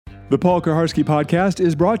The Paul Kuharsky Podcast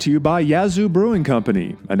is brought to you by Yazoo Brewing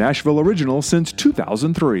Company, a Nashville original since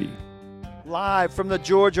 2003. Live from the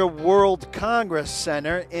Georgia World Congress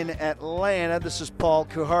Center in Atlanta, this is Paul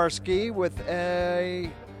Kuharsky with a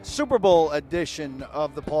Super Bowl edition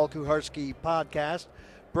of the Paul Kuharsky Podcast,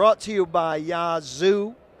 brought to you by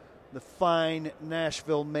Yazoo, the fine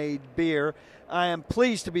Nashville-made beer. I am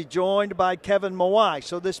pleased to be joined by Kevin Mawae.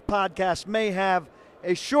 So this podcast may have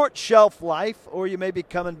a short shelf life, or you may be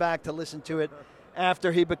coming back to listen to it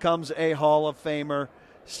after he becomes a Hall of Famer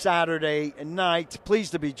Saturday night.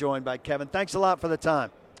 Pleased to be joined by Kevin. Thanks a lot for the time.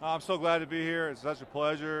 I'm so glad to be here. It's such a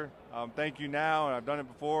pleasure. Thank you now, and I've done it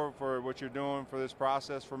before, for what you're doing for this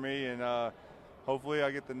process for me, and hopefully I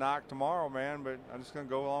get the knock tomorrow, man, but I'm just going to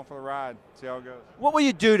go along for the ride, see how it goes. What will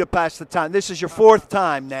you do to pass the time? This is your fourth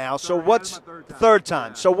time now, so what's third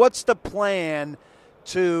time? So what's the plan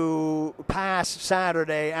to pass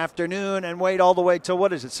Saturday afternoon and wait all the way till,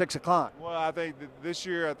 what is it, 6 o'clock? Well, I think this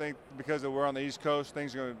year, because we're on the East Coast,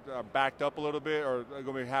 things are going to backed up a little bit, or are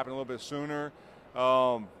going to be happening a little bit sooner.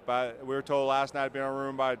 But we were told last night to be in our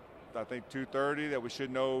room by, I think, 2:30 that we should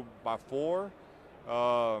know by 4.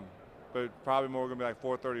 But probably more going to be like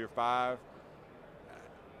 4:30 or 5.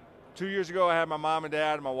 2 years ago, I had my mom and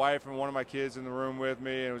dad and my wife and one of my kids in the room with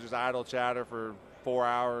me, and it was just idle chatter for 4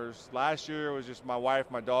 hours. Last year, it was just my wife,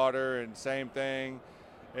 my daughter, and same thing.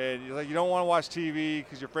 And you don't want to watch TV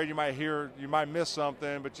because you're afraid you might miss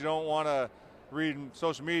something, but you don't want to read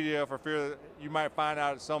social media for fear that you might find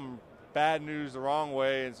out some bad news the wrong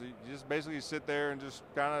way. And so you just basically sit there and just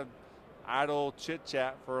kind of idle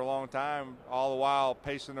chit-chat for a long time, all the while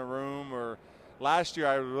pacing the room. Or last year,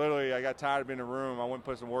 I got tired of being in the room. I went and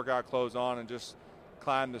put some workout clothes on and just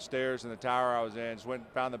climbed the stairs in the tower I was in. Just went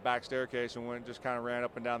and found the back staircase and just kind of ran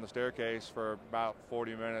up and down the staircase for about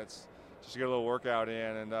 40 minutes just to get a little workout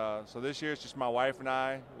in. And so this year it's just my wife and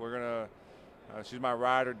I. We're going to she's my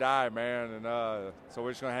ride or die, man. And so we're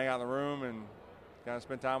just going to hang out in the room and kind of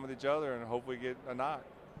spend time with each other and hopefully get a knock.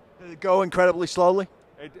 Did it go incredibly slowly?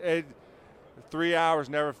 3 hours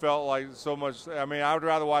never felt like so much. I mean, I would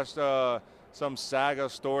rather watch some saga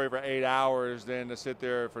story for 8 hours than to sit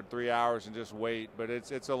there for 3 hours and just wait. But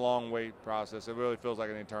it's a long wait process. It really feels like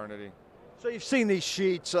an eternity. So you've seen these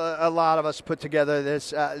sheets. A lot of us put together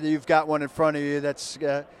this. You've got one in front of you that's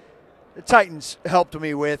the Titans helped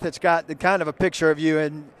me with. It's got the kind of a picture of you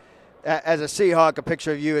and as a Seahawk, a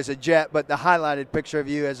picture of you as a Jet, but the highlighted picture of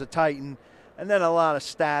you as a Titan, and then a lot of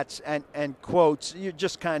stats and quotes. You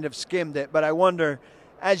just kind of skimmed it, but I wonder,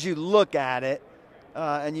 as you look at it,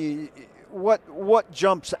 what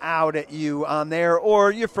jumps out at you on there,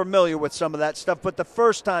 or you're familiar with some of that stuff, but the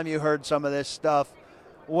first time you heard some of this stuff,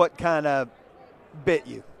 what kind of bit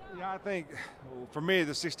you? Yeah, I think for me,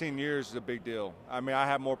 the 16 years is a big deal. I mean, I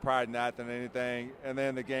have more pride in that than anything. And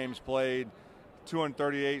then the games played,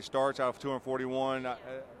 238 starts out of 241.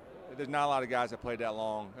 There's not a lot of guys that played that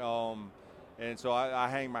long. And so I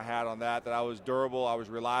hang my hat on that I was durable, I was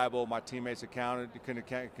reliable, my teammates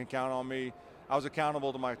can count on me. I was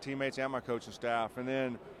accountable to my teammates and my coaching staff. And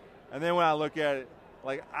then when I look at it,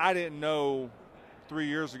 like, I didn't know 3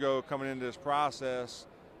 years ago coming into this process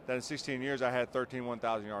that in 16 years I had 13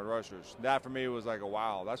 1,000-yard rushers. That for me was like,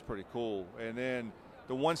 wow, that's pretty cool. And then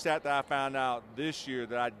the one stat that I found out this year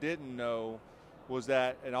that I didn't know was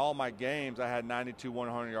that in all my games I had 92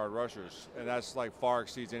 100-yard rushers, and that's like far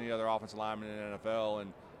exceeds any other offensive lineman in the NFL,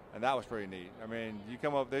 and that was pretty neat. I mean, you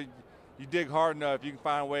come up there, you dig hard enough, you can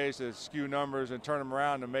find ways to skew numbers and turn them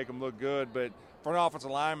around and make them look good. But for an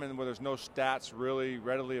offensive lineman where there's no stats really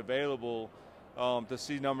readily available, to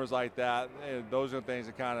see numbers like that, those are the things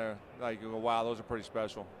that kind of like, wow, those are pretty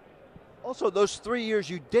special. Also, those 3 years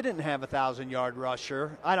you didn't have a 1,000-yard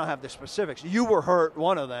rusher. I don't have the specifics. You were hurt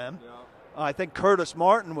one of them. Yeah. I think Curtis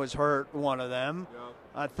Martin was hurt one of them. Yep.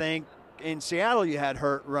 I think in Seattle you had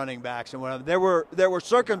hurt running backs and one of them. There were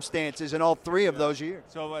circumstances in all three of those years.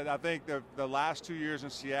 So I think the last 2 years in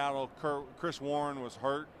Seattle, Chris Warren was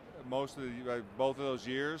hurt both of those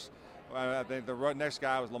years. I think the next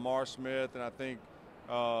guy was Lamar Smith, and I think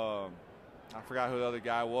I forgot who the other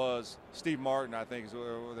guy was. Steve Martin, I think, is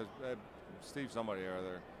Steve somebody or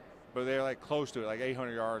other. But they're like close to it, like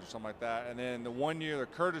 800 yards or something like that. And then the 1 year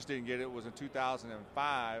that Curtis didn't get it was in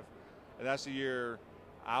 2005, and that's the year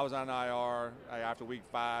I was on IR after week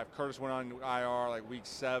 5. Curtis went on IR like week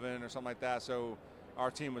 7 or something like that. So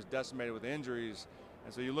our team was decimated with injuries.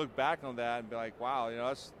 And so you look back on that and be like, wow,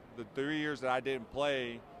 that's the 3 years that I didn't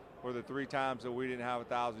play were the 3 times that we didn't have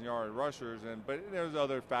 1,000-yard rushers. But there's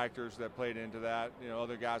other factors that played into that.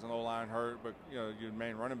 Other guys on the O-line hurt, but your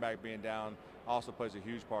main running back being down also plays a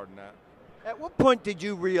huge part in that. At what point did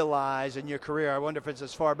you realize in your career, I wonder if it's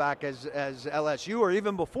as far back as LSU or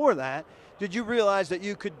even before that, did you realize that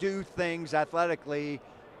you could do things athletically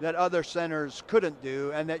that other centers couldn't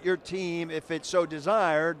do, and that your team, if it so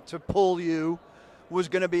desired to pull you, was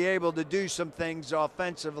going to be able to do some things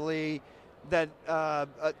offensively that a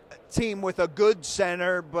team with a good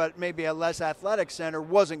center but maybe a less athletic center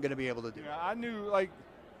wasn't going to be able to do? Yeah, I knew, like,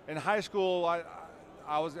 in high school,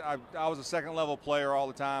 I was a second level player all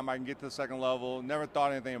the time. I can get to the second level. Never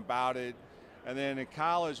thought anything about it. And then in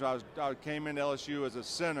college, I came into LSU as a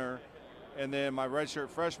center, and then my redshirt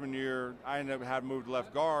freshman year, I ended up having to move to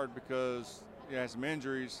left guard because I had some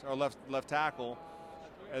injuries, or left tackle.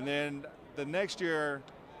 And then the next year,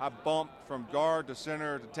 I bumped from guard to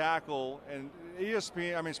center to tackle. And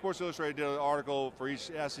ESPN, I mean, Sports Illustrated did an article for each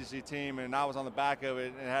SEC team, and I was on the back of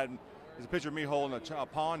it, and it had there's a picture of me holding a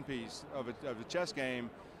pawn piece of a chess game,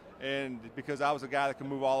 and because I was a guy that could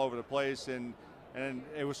move all over the place, and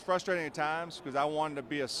it was frustrating at times because I wanted to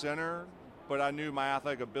be a center, but I knew my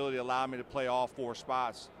athletic ability allowed me to play all 4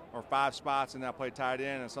 spots or 5 spots, and I played tight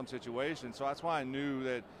end in some situations. So that's why I knew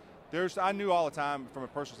that I knew all the time from a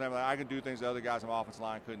personal standpoint, I could do things that other guys on the offensive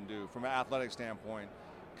line couldn't do from an athletic standpoint.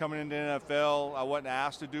 Coming into the NFL, I wasn't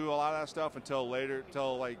asked to do a lot of that stuff until later,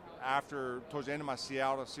 towards the end of my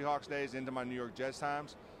Seattle Seahawks days, into my New York Jets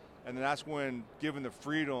times. And then that's when, given the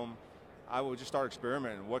freedom, I would just start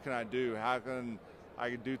experimenting. What can I do? How can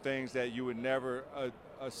I do things that you would never,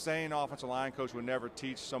 a sane offensive line coach would never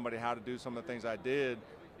teach somebody how to do some of the things I did,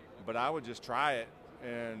 but I would just try it,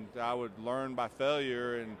 and I would learn by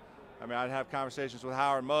failure. And I mean, I'd have conversations with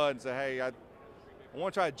Howard Mudd and say, hey, I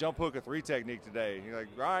want to try a jump hook a 3 technique today. You're like,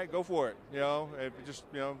 all right, go for it. Just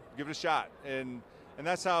give it a shot. And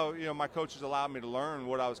that's how my coaches allowed me to learn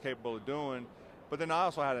what I was capable of doing. But then I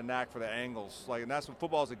also had a knack for the angles. And that's what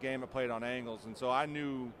football is, a game that played on angles. And so I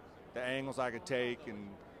knew the angles I could take and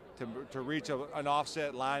to reach an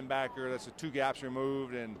offset linebacker that's 2 gaps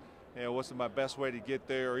removed, and what's my best way to get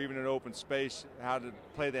there, or even in open space, how to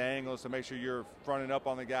play the angles to make sure you're fronting up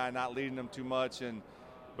on the guy, not leading them too much.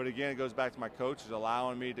 But again, it goes back to my coaches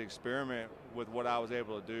allowing me to experiment with what I was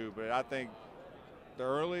able to do. But I think the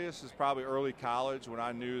earliest is probably early college, when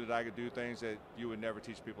I knew that I could do things that you would never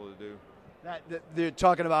teach people to do. They're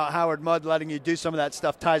talking about Howard Mudd letting you do some of that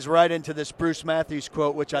stuff ties right into this Bruce Matthews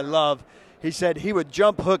quote, which I love. He said he would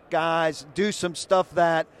jump hook guys, do some stuff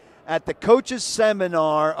that at the coach's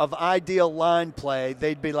seminar of ideal line play,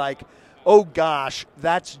 they'd be like, oh gosh,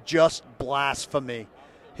 that's just blasphemy.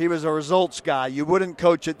 He was a results guy. You wouldn't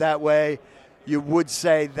coach it that way. You would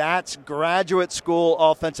say that's graduate school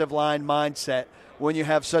offensive line mindset. When you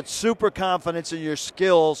have such super confidence in your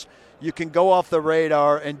skills, you can go off the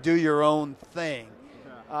radar and do your own thing.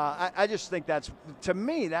 I just think to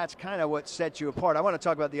me, that's kind of what sets you apart. I want to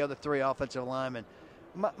talk about the other 3 offensive linemen.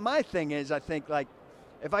 My thing is, I think, like,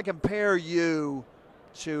 if I compare you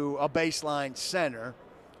to a baseline center,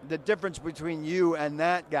 the difference between you and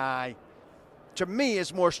that guy, to me,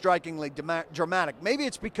 is more strikingly dramatic. Maybe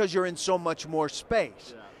it's because you're in so much more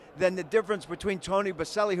space than the difference between Tony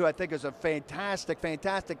Baselli, who I think is a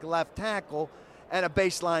fantastic left tackle, and a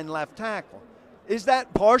baseline left tackle. Is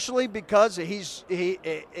that partially because he's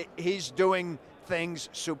doing things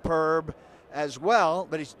superb as well,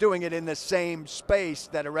 but he's doing it in the same space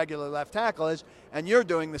that a regular left tackle is, and you're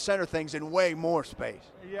doing the center things in way more space?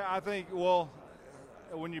 Yeah, I think, well,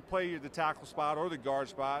 when you play the tackle spot or the guard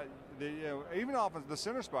spot, even off of the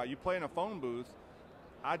center spot, you play in a phone booth.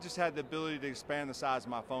 I just had the ability to expand the size of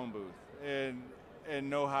my phone booth and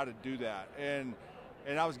know how to do that. And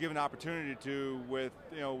I was given an opportunity to with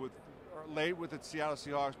late with the Seattle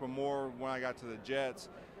Seahawks, but more when I got to the Jets.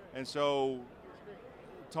 And so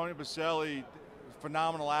Tony Baselli,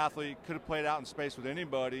 phenomenal athlete, could have played out in space with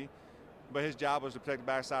anybody, but his job was to protect the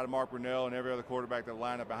backside of Mark Brunell and every other quarterback that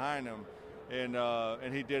lined up behind him.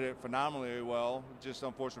 And he did it phenomenally well. Just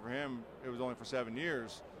unfortunate for him, it was only for 7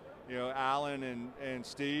 years. Allen and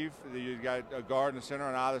Steve, you got a guard and a center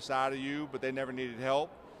on either side of you, but they never needed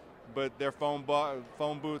help. But their phone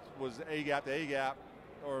booth was A-gap to A-gap,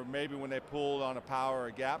 or maybe when they pulled on a power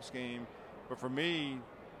or gap scheme. But for me,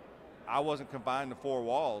 I wasn't confined to 4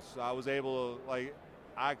 walls. I was able to,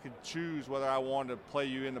 I could choose whether I wanted to play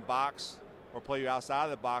you in the box or play you outside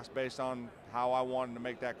of the box based on how I wanted to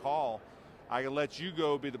make that call. I could let you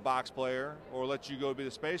go be the box player or let you go be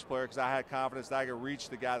the space player because I had confidence that I could reach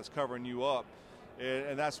the guy that's covering you up.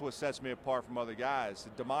 And that's what sets me apart from other guys.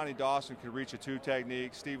 Damani Dawson could reach a 2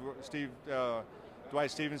 technique.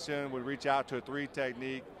 Dwight Stevenson would reach out to a 3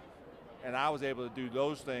 technique. And I was able to do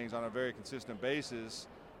those things on a very consistent basis.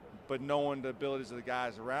 But knowing the abilities of the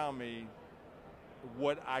guys around me,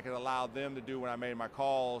 what I could allow them to do when I made my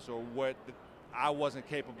calls, or what I wasn't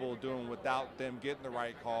capable of doing without them getting the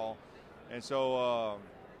right call. And so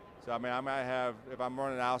I mean, I might have, if I'm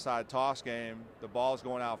running an outside toss game, the ball's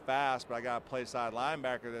going out fast, but I got a play side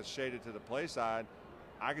linebacker that's shaded to the play side.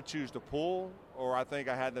 I could choose to pull, or I think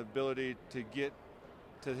I had the ability to get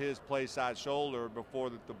to his play side shoulder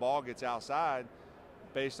before the ball gets outside,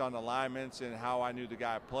 based on alignments and how I knew the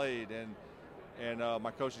guy played. And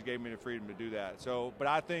my coaches gave me the freedom to do that. So, but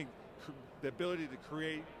I think the ability to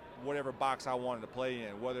create whatever box I wanted to play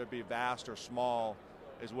in, whether it be vast or small,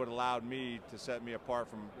 is what allowed me to set me apart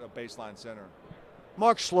from a baseline center.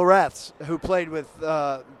 Mark Schlereth, who played with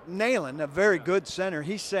Nayland, a very good center,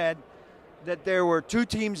 he said that there were two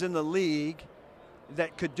teams in the league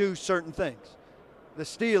that could do certain things. The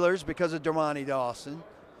Steelers, because of Dermontti Dawson,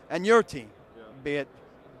 and your team, be it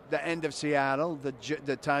the end of Seattle,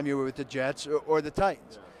 the time you were with the Jets, or the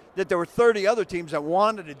Titans. Yeah. That there were 30 other teams that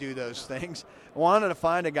wanted to do those things, wanted to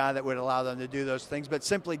find a guy that would allow them to do those things, but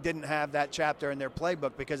simply didn't have that chapter in their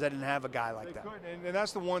playbook because they didn't have a guy like that. And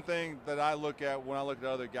that's the one thing that I look at when I look at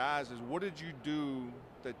other guys is, what did you do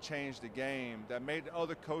that changed the game, that made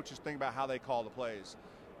other coaches think about how they call the plays?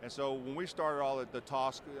 And so when we started all the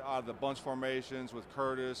toss out of the bunch formations with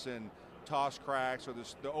Curtis and toss cracks, or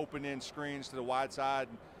the open end screens to the wide side,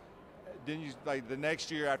 then you, like the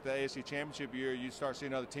next year after the AFC Championship year, you start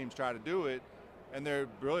seeing other teams try to do it, and their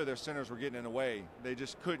centers were getting in the way. They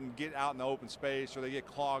just couldn't get out in the open space, or they get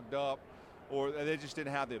clogged up, or they just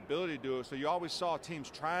didn't have the ability to do it. So you always saw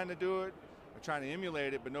teams trying to do it, or trying to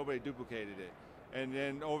emulate it, but nobody duplicated it. And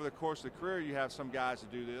then over the course of the career, you have some guys to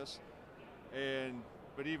do this,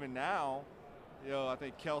 but even now, you know, I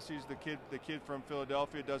think Kelsey's the kid from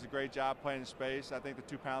Philadelphia, does a great job playing in space. I think the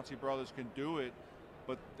two Pouncey brothers can do it,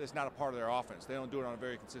 but it's not a part of their offense. They don't do it on a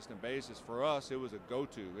very consistent basis. For us, it was a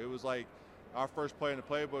go-to. It was like our first play in the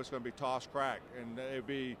playbook is going to be toss crack, and there's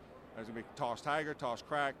going to be toss tiger, toss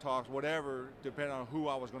crack, toss whatever, depending on who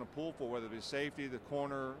I was going to pull for, whether it be safety, the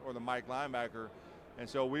corner, or the Mike linebacker. And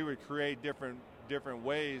so we would create different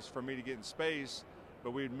ways for me to get in space,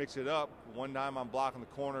 but we'd mix it up. One time I'm blocking the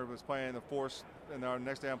corner, was playing the force, and the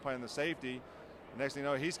next day I'm playing the safety. Next thing you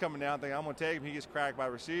know, he's coming down thinking I'm going to take him. He gets cracked by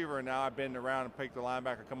the receiver, and now I bend around and pick the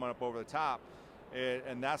linebacker coming up over the top.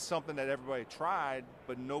 And that's something that everybody tried,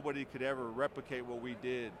 but nobody could ever replicate what we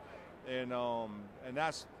did. And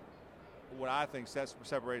that's what I think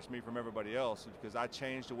separates me from everybody else, because I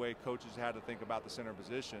changed the way coaches had to think about the center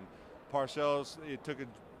position. Parcells, it took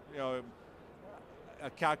a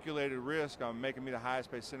calculated risk on making me the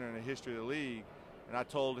highest paid center in the history of the league. And I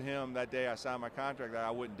told him that day I signed my contract that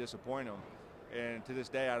I wouldn't disappoint him. And to this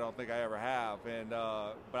day, I don't think I ever have.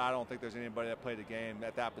 But I don't think there's anybody that played the game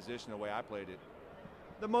at that position the way I played it.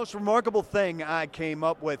 The most remarkable thing I came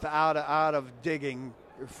up with out of digging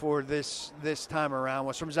for this time around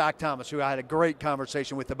was from Zach Thomas, who I had a great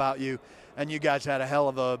conversation with about you, and you guys had a hell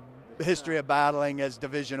of a history of battling as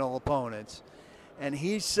divisional opponents. And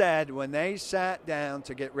he said when they sat down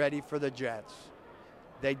to get ready for the Jets,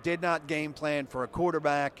 they did not game plan for a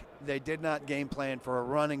quarterback. They did not game plan for a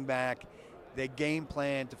running back. They game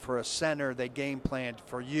planned for a center. They game planned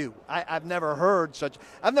for you. I've never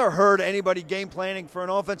heard anybody game planning for an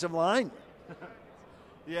offensive line.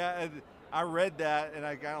 Yeah, I read that, and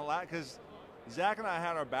I got a lot, because Zach and I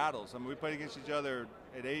had our battles. I mean, we played against each other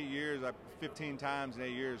at 8 years, 15 times in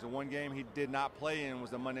 8 years. The one game he did not play in was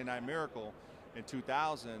the Monday Night Miracle in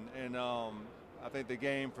 2000. And I think the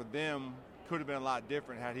game for them could have been a lot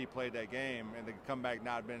different had he played that game, and the comeback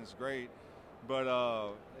not been as great.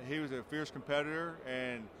 But he was a fierce competitor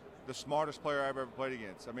and the smartest player I've ever played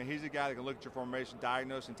against. I mean, he's a guy that can look at your formation,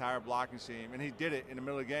 diagnose the entire blocking scheme, and he did it in the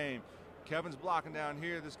middle of the game. Kevin's blocking down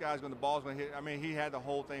here. This guy's going, the ball's going to hit. I mean, he had the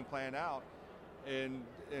whole thing planned out, and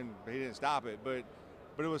he didn't stop it. But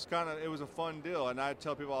it was a fun deal. And I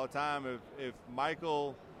tell people all the time, if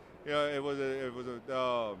Michael, you know, it was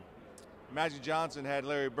a Magic Johnson had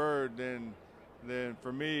Larry Bird, then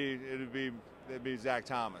for me it'd be Zach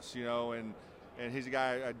Thomas, you know, and he's a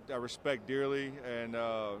guy I respect dearly, and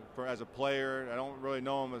as a player, I don't really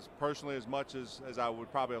know him as personally as much as I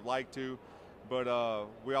would probably have liked to, but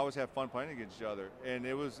we always had fun playing against each other, and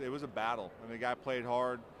it was a battle. I mean, the guy played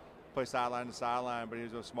hard, played sideline to sideline, but he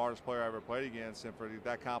was the smartest player I ever played against, and for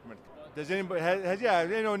that compliment. Does anybody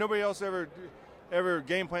nobody else ever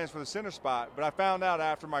game plans for the center spot, but I found out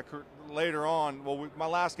after later on. My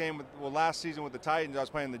last season with the Titans, I was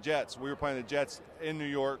playing the Jets. We were playing the Jets in New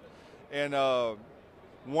York, and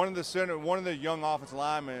one of the young offensive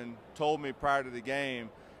linemen told me prior to the game,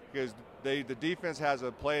 because the defense has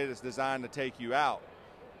a play that's designed to take you out,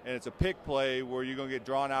 and it's a pick play where you're going to get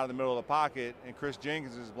drawn out of the middle of the pocket, and Chris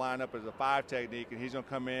Jenkins is lined up as a 5 technique, and he's going to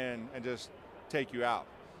come in and just take you out.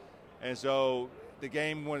 And so as the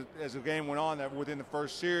game went on, that within the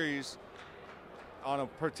first series, on a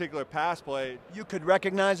particular pass play, you could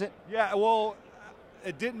recognize it? Yeah, well,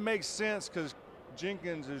 it didn't make sense because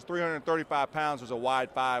Jenkins, who's 335 pounds, was a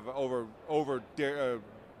wide 5 over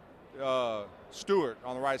Stewart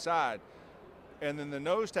on the right side. And then the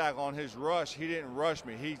nose tackle on his rush, he didn't rush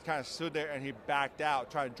me. He kind of stood there and he backed out,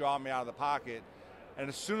 trying to draw me out of the pocket. And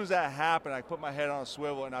as soon as that happened, I put my head on a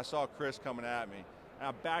swivel and I saw Chris coming at me. And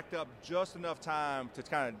I backed up just enough time to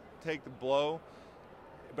kind of take the blow,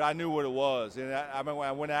 but I knew what it was. And I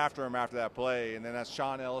went after him after that play, and then as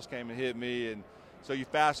Sean Ellis came and hit me. And so you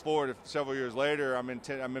fast forward several years later, I'm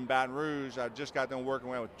in Baton Rouge. I just got done working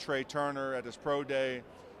with Trey Turner at this pro day,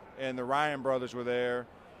 and the Ryan brothers were there.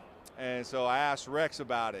 And so I asked Rex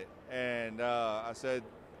about it, and I said,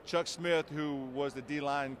 Chuck Smith, who was the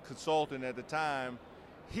D-line consultant at the time,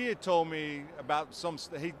 he had told me about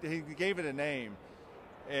he gave it a name.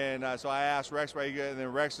 And so I asked Rex, and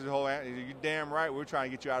then Rex's whole answer, "You damn right, we're trying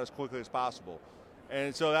to get you out as quickly as possible."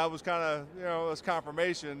 And so that was kind of, it was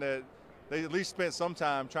confirmation that they at least spent some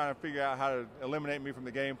time trying to figure out how to eliminate me from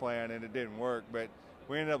the game plan, and it didn't work. But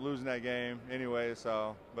we ended up losing that game anyway.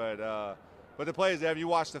 So, but the plays, if you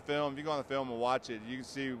watch the film, if you go on the film and watch it, you can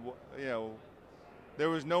see, there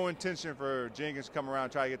was no intention for Jenkins to come around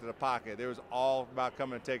and try to get to the pocket. It was all about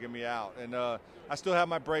coming and taking me out. And I still have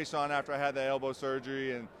my brace on after I had the elbow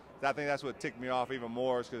surgery, and I think that's what ticked me off even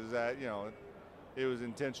more, is because it was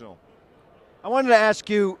intentional. I wanted to ask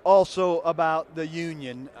you also about the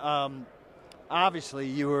union. Obviously,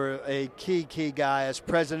 you were a key guy as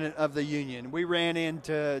president of the union. We ran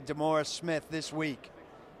into DeMaurice Smith this week,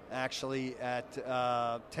 actually, at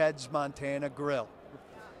Ted's Montana Grill.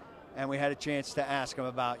 And we had a chance to ask him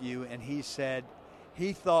about you, and he said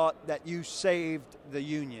he thought that you saved the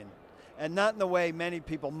union. And not in the way many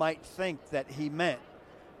people might think that he meant,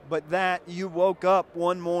 but that you woke up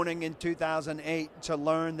one morning in 2008 to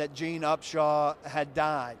learn that Gene Upshaw had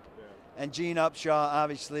died. Yeah. And Gene Upshaw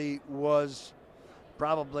obviously was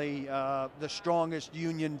probably the strongest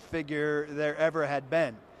union figure there ever had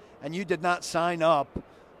been. And you did not sign up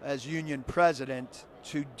as union president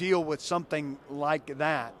to deal with something like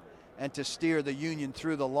that and to steer the union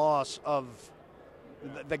through the loss of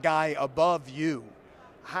the guy above you.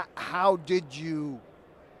 How did you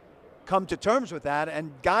come to terms with that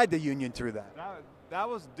and guide the union through that? That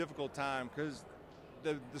was a difficult time, because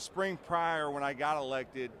the spring prior, when I got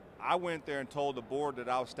elected, I went there and told the board that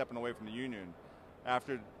I was stepping away from the union.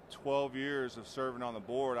 After 12 years of serving on the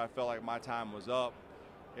board, I felt like my time was up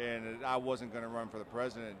and I wasn't going to run for the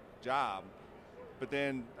president job. But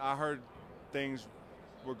then I heard things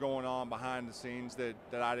were going on behind the scenes that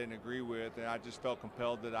I didn't agree with, and I just felt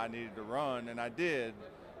compelled that I needed to run, and I did.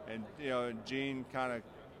 And Gene kind of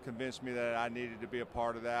convinced me that I needed to be a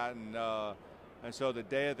part of that, and so the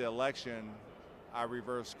day of the election, I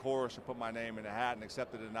reversed course and put my name in a hat and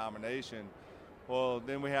accepted the nomination. Well,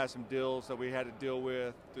 then we had some deals that we had to deal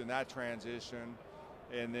with in that transition,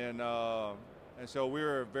 and then and so we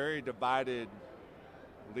were a very divided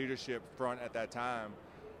leadership front at that time.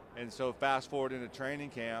 And so fast forward into training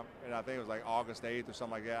camp, and I think it was like August 8th or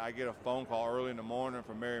something like that, I get a phone call early in the morning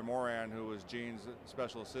from Mary Moran, who was Gene's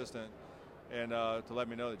special assistant, and to let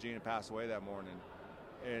me know that Gene had passed away that morning.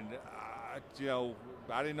 And,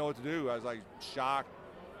 I didn't know what to do. I was like shocked,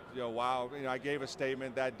 wow. I gave a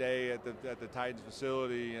statement that day at the Titans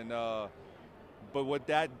facility, and but what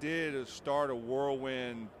that did is start a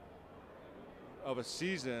whirlwind of a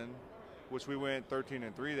season, which we went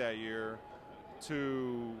 13-3 that year,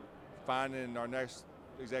 to finding our next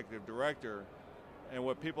executive director. And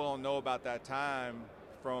what people don't know about that time,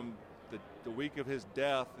 from the week of his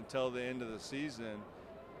death until the end of the season,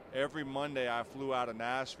 every Monday I flew out of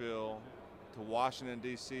Nashville to Washington,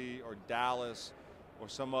 D.C. or Dallas or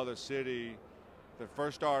some other city that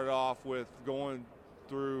first started off with going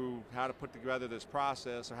through how to put together this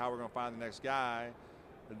process or how we're going to find the next guy.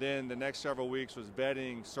 And then the next several weeks was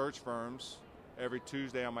vetting search firms every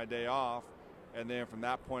Tuesday on my day off. And then from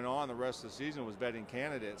that point on, the rest of the season was vetting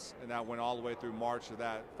candidates. And that went all the way through March of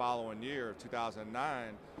that following year, of 2009.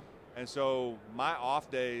 And so my off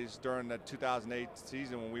days during the 2008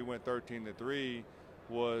 season, when we went 13-3,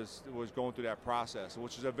 was going through that process,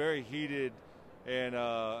 which is a very heated and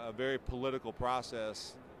a very political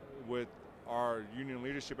process with our union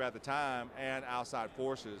leadership at the time and outside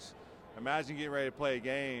forces. Imagine getting ready to play a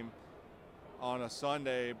game on a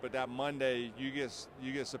Sunday, but that Monday you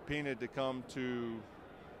get subpoenaed to come to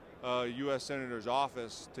a U.S. Senator's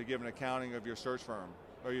office to give an accounting of your search firm.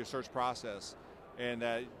 or your search process, and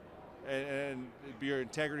that and your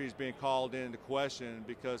integrity is being called into question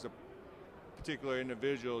because a particular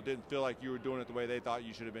individual didn't feel like you were doing it the way they thought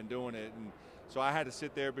you should have been doing it. And so I had to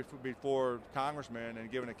sit there before congressmen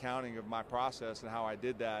and give an accounting of my process and how I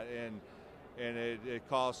did that, and it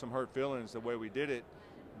caused some hurt feelings the way we did it.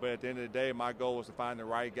 But at the end of the day, my goal was to find the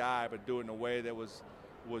right guy, but do it in a way that was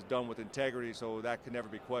done with integrity, so that could never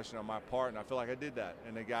be questioned on my part. And I feel like I did that.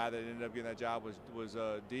 And the guy that ended up getting that job was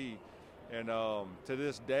D. And to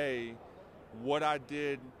this day, what I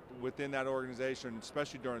did within that organization,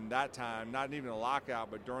 especially during that time, not even a lockout,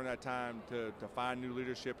 but during that time to find new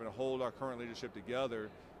leadership and hold our current leadership together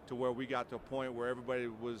to where we got to a point where everybody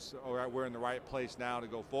was, all right, we're in the right place now to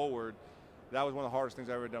go forward. That was one of the hardest things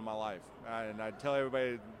I've ever done in my life. And I tell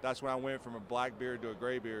everybody that's when I went from a black beard to a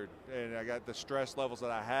gray beard. And I got the stress levels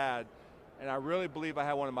that I had. And I really believe I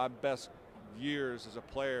had one of my best years as a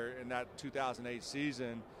player in that 2008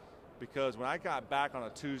 season, because when I got back on a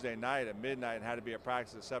Tuesday night at midnight and had to be at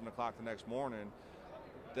practice at 7 o'clock the next morning,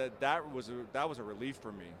 that was a relief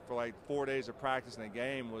for me. For like 4 days of practice and a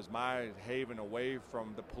game was my haven away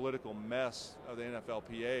from the political mess of the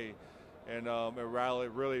NFLPA. And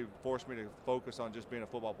it really forced me to focus on just being a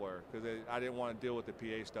football player, because I didn't want to deal with the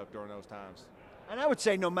PA stuff during those times. And I would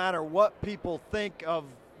say no matter what people think of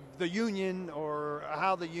the union or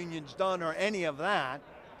how the union's done or any of that,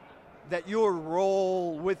 that your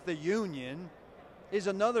role with the union is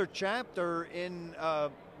another chapter in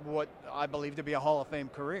what I believe to be a Hall of Fame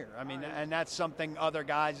career. I mean, and that's something other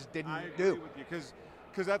guys didn't do. I agree with you,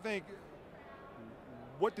 because I think,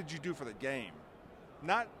 what did you do for the game?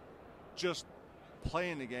 Not just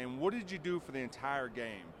playing the game. What did you do for the entire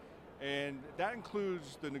game? And that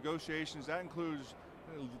includes the negotiations, that includes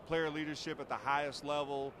player leadership at the highest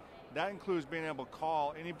level, that includes being able to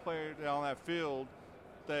call any player on that field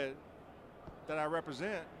that I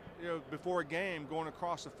represent, before a game, going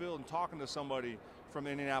across the field and talking to somebody from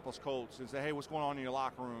the Indianapolis Colts and say, hey, what's going on in your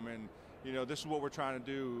locker room? And, this is what we're trying to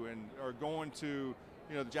do. Or going to,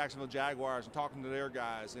 the Jacksonville Jaguars and talking to their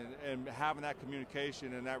guys and having that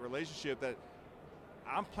communication and that relationship that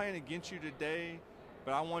I'm playing against you today,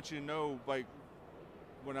 but I want you to know, like,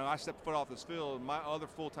 when I step foot off this field, my other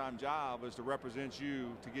full-time job is to represent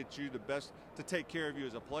you, to get you the best, to take care of you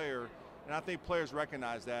as a player. And I think players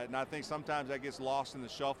recognize that, and I think sometimes that gets lost in the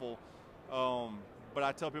shuffle. But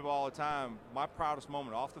I tell people all the time, my proudest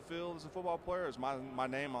moment off the field as a football player is my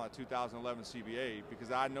name on the 2011 CBA,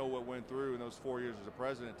 because I know what went through in those 4 years as a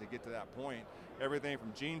president to get to that point. Everything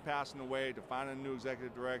from Gene passing away, to finding a new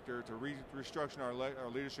executive director, to restructuring our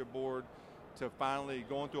leadership board, to finally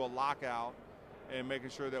going through a lockout and making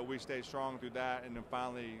sure that we stayed strong through that, and then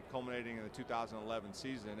finally culminating in the 2011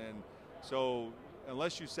 season. And so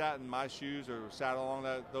unless you sat in my shoes or sat along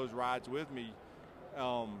those rides with me,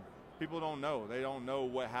 people don't know. They don't know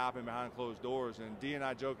what happened behind closed doors. And Dee and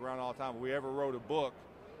I joke around all the time. If we ever wrote a book,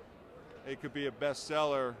 it could be a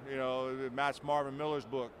bestseller, match Marvin Miller's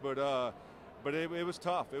book. But it was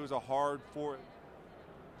tough. It was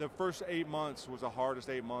the first 8 months was the hardest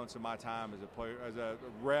 8 months of my time as a player, as a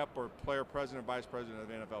rep or player president, vice president of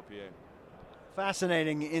the NFLPA.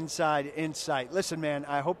 Fascinating inside insight. Listen, man,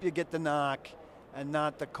 I hope you get the knock and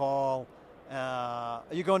not the call. Are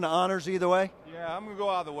you going to honors either way? Yeah, I'm going to go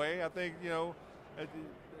either way. I think,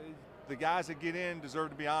 the guys that get in deserve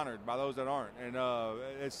to be honored by those that aren't. And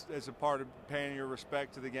it's a part of paying your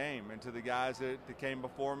respect to the game and to the guys that came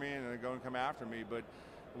before me and are going to come after me. But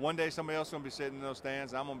one day somebody else is going to be sitting in those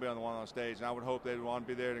stands, and I'm going to be on the one on stage. And I would hope they'd want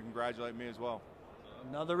to be there to congratulate me as well.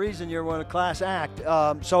 Another reason you're one of class act.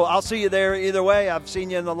 So I'll see you there either way. I've seen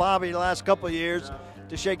you in the lobby the last couple of years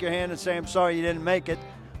to shake your hand and say I'm sorry you didn't make it.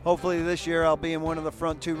 Hopefully this year I'll be in one of the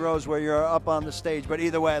front 2 rows where you're up on the stage. But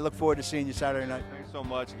either way, I look forward to seeing you Saturday night. Thanks so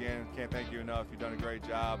much again. Can't thank you enough. You've done a great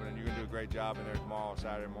job, and you're going to do a great job in there tomorrow,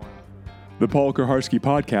 Saturday morning. The Paul Kuharsky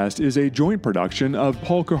Podcast is a joint production of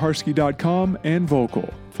paulkuharsky.com and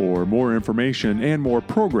Vocal. For more information and more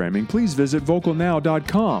programming, please visit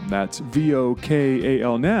vocalnow.com. That's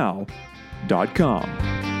VOKAL now.com.